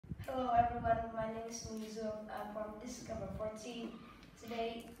Hello everyone, my name is Dương. I'm from Discover 14.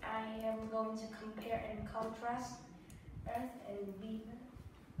 Today I am going to compare and contrast Earth and Venus.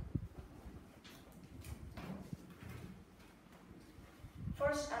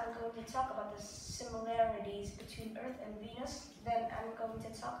 First, I'm going to talk about the similarities between Earth and Venus. Then I'm going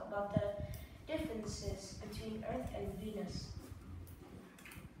to talk about the differences between Earth and Venus.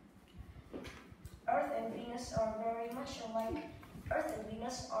 Earth and Venus are very much alike. Earth and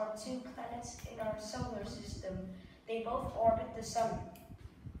Venus are two planets in our solar system. They both orbit the Sun.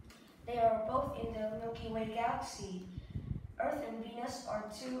 They are both in the Milky Way galaxy. Earth and Venus are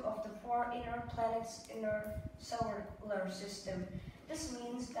two of the four inner planets in our solar system. This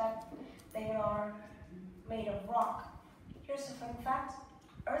means that they are made of rock. Here's a fun fact.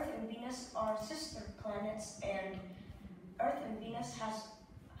 Earth and Venus are sister planets, and Earth and Venus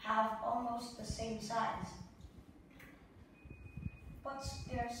have almost the same size. But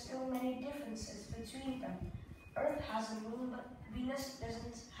there are still many differences between them. Earth has a moon, but Venus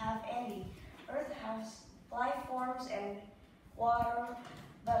doesn't have any. Earth has life forms and water,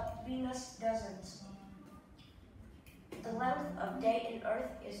 but Venus doesn't. The length of day in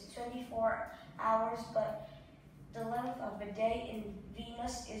Earth is 24 hours, but the length of a day in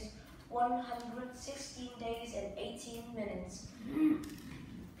Venus is 116 days and 18 minutes.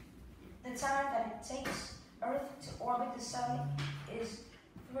 The time that it takes Earth to orbit the Sun is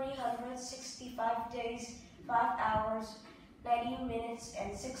 365 days, 5 hours, 90 minutes,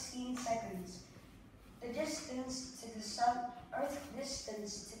 and 16 seconds. The distance to the Sun, Earth's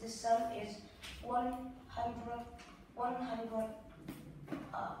distance to the Sun is 100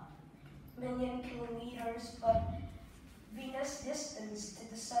 million kilometers, but Venus' distance to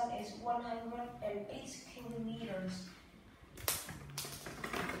the Sun is 108 kilometers.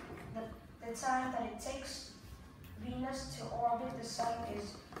 The time that it takes Venus to orbit the Sun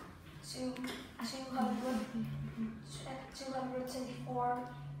is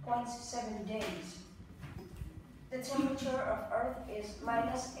 224.7 days. The temperature of Earth is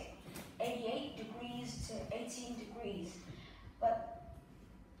minus 88 degrees to 18 degrees, but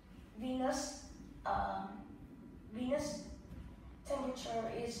Venus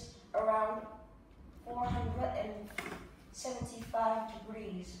temperature is around 475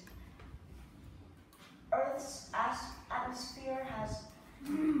 degrees. Earth's atmosphere has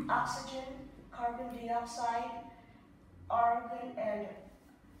oxygen, carbon dioxide, argon, and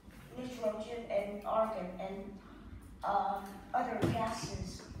nitrogen, and argon, and other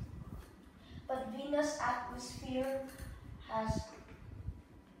gases. But Venus' atmosphere has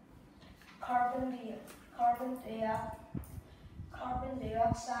carbon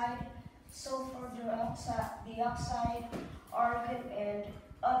dioxide, sulfur dioxide, argon, and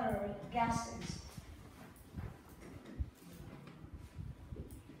other gases.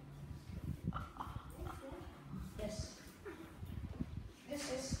 Yes. This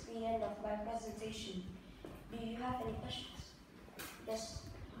is the end of my presentation. Do you have any questions? Yes.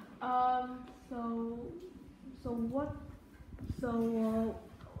 So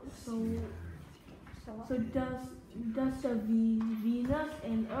does the Venus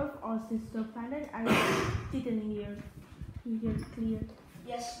and Earth are sister planet? I didn't hear clear.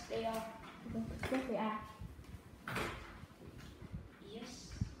 Yes, they are. Yes, they are. Yes.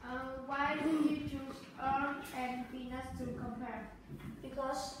 Why did you choose Earth and Venus to compare?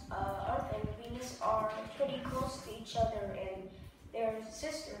 Because Earth and Venus are pretty close to each other, and they're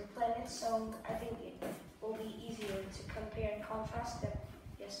sister planets, so I think it will be easier to compare and contrast them.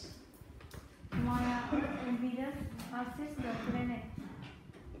 Yes. Why are Earth and Venus are sister planets?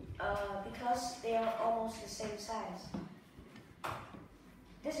 Because they are almost the same size.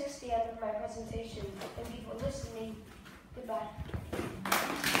 This is the end of my presentation. Thank you for listening. Goodbye.